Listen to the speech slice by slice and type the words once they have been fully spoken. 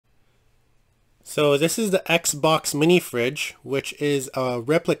So this is the Xbox mini fridge, which is a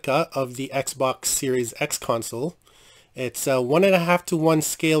replica of the Xbox Series X console. It's a 1.5:1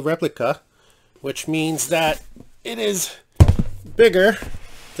 scale replica, which means that it is bigger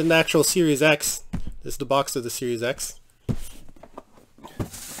than the actual Series X. This is the box of the Series X.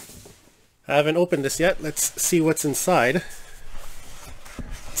 I haven't opened this yet. Let's see what's inside.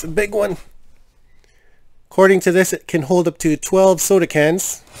 It's a big one. According to this, it can hold up to 12 soda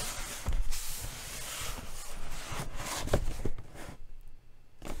cans.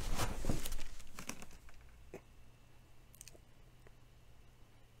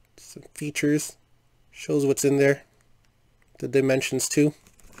 Some features, shows what's in there, the dimensions too.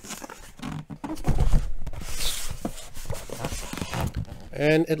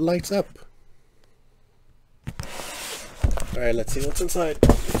 And it lights up. Alright, let's see what's inside.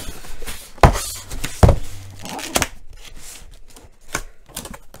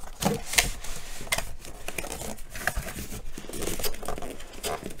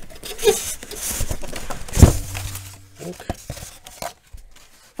 Okay.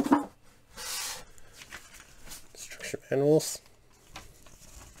 Instruction manuals.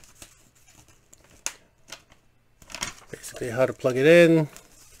 Basically how to plug it in,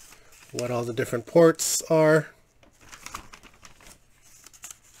 what all the different ports are.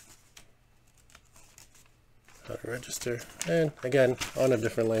 How to register, and again on a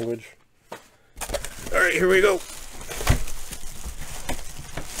different language. Alright, here we go.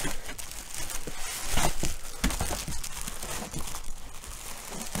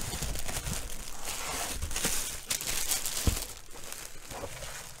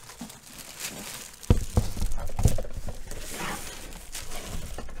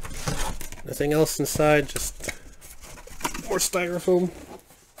 Nothing else inside, just more styrofoam.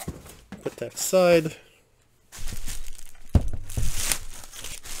 Put that aside.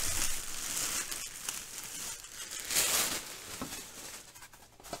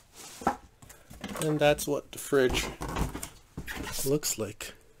 And that's what the fridge looks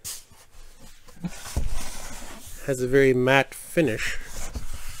like. Has a very matte finish.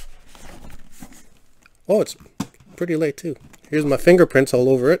 Oh, it's pretty light too. Here's my fingerprints all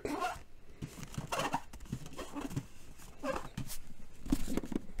over it.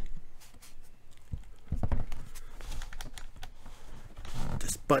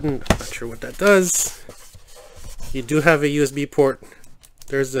 This button, I'm not sure what that does. You do have a USB port.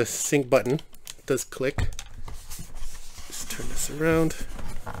 There's a sync button. It does click. Just turn this around.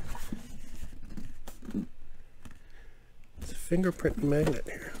 There's a fingerprint magnet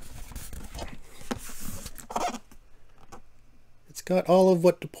here. It's got all of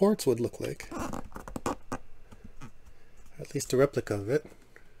what the ports would look like. At least a replica of it.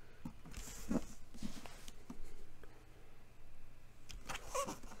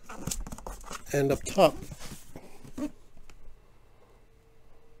 And up top, you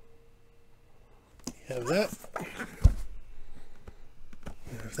have that.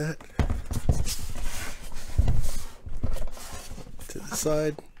 You have that. To the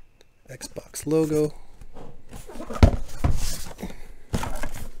side, Xbox logo.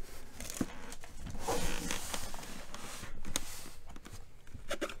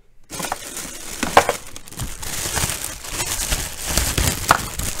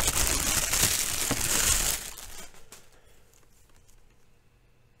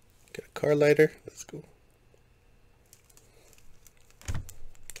 Get a car lighter. Let's go.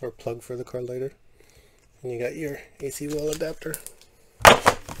 Or plug for the car lighter. And you got your AC wall adapter.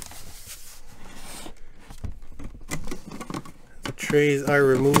 The trays are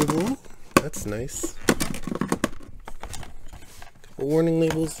removable. That's nice. Couple warning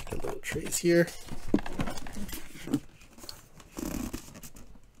labels. Got little trays here.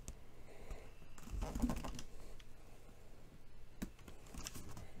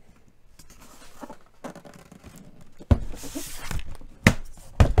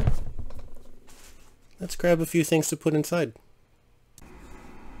 Let's grab a few things to put inside.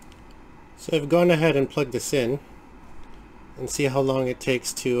 So I've gone ahead and plugged this in and see how long it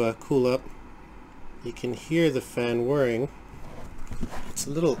takes to cool up. You can hear the fan whirring. It's a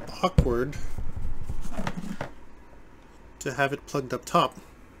little awkward to have it plugged up top.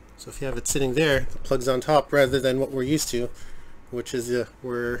 So if you have it sitting there, the plug's on top rather than what we're used to, which is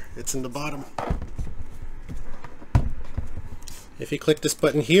where it's in the bottom. If you click this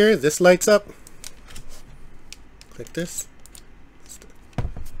button here, this lights up. Click this.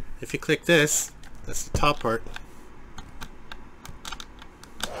 If you click this, that's the top part.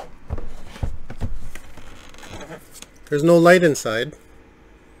 There's no light inside.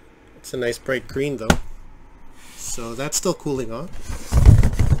 It's a nice bright green though. So that's still cooling off.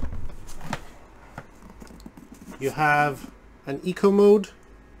 You have an eco mode.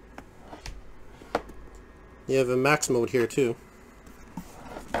 You have a max mode here too.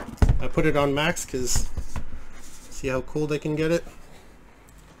 I put it on max because see how cold I can get it.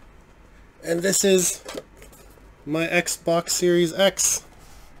 And this is my Xbox Series X.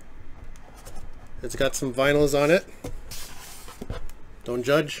 It's got some vinyls on it. Don't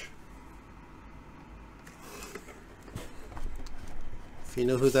judge. If you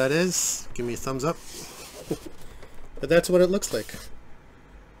know who that is, give me a thumbs up. But that's what it looks like.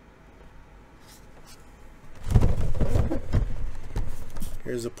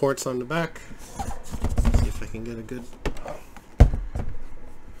 Here's the ports on the back. Let's see if I can get a good...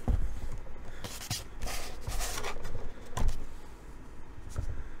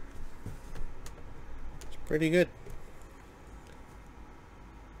 It's pretty good.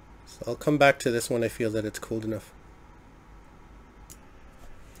 So I'll come back to this when I feel that it's cold enough.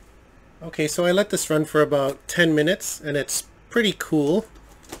 Okay, so I let this run for about 10 minutes and it's pretty cool.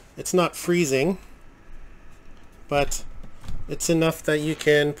 It's not freezing, but it's enough that you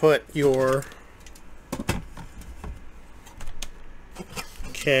can put your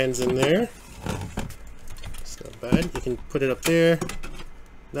cans in there. It's not bad. You can put it up there,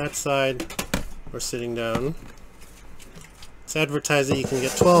 that side, or sitting down. It's advertised that you can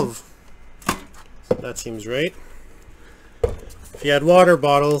get 12. That seems right. If you had water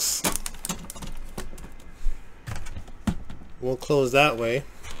bottles, it won't close that way.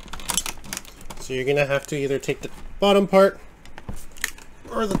 So you're gonna have to either take the bottom part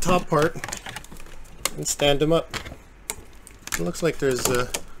or the top part and stand them up. It looks like there's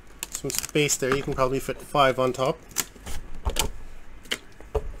some space there. You can probably fit 5 on top.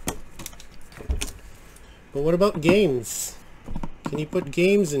 But what about games? Can you put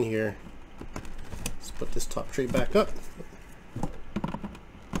games in here? Let's put this top tray back up.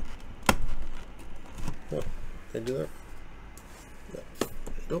 Oh, did I do that? Yeah, there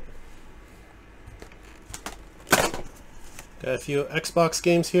you go. Got a few Xbox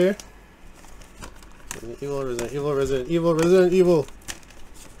games here. Resident Evil, Resident Evil, Resident Evil, Resident Evil.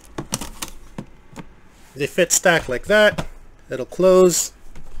 They fit stacked like that. It'll close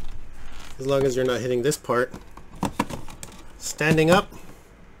as long as you're not hitting this part. Standing up,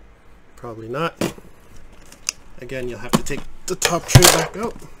 probably not. Again, you'll have to take the top tray back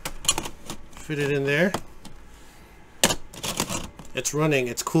out, fit it in there. It's running,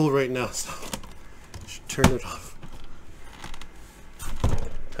 it's cool right now, so I should turn it off.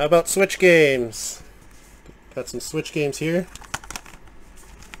 How about Switch games? Got some Switch games here.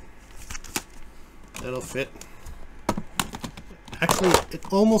 That'll fit. Actually,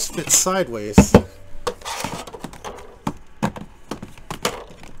 it almost fits sideways.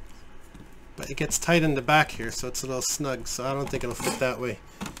 But it gets tight in the back here, so it's a little snug, so I don't think it'll fit that way.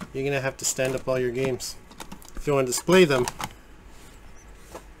 You're gonna have to stand up all your games if you want to display them.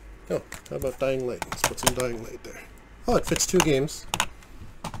 Oh, how about Dying Light? Let's put some Dying Light there. Oh, it fits 2 games.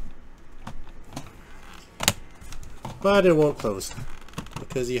 But it won't close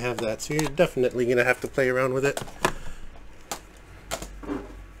because you have that, so you're definitely gonna have to play around with it.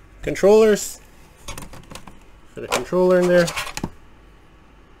 Controllers. Put a controller in there.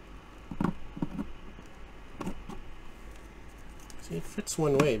 See, it fits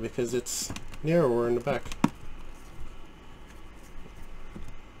one way because it's narrower in the back.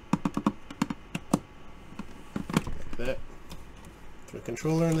 Like that. Put a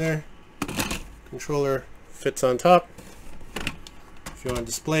controller in there. Controller fits on top. If you want to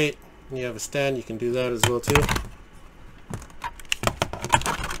display it and you have a stand, you can do that as well too.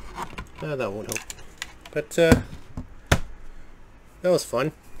 That won't help. But that was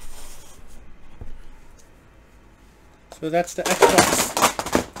fun. So that's the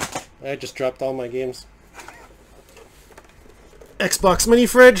Xbox. I just dropped all my games. Xbox mini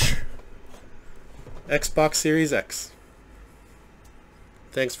fridge. Xbox Series X.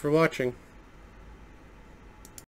 Thanks for watching.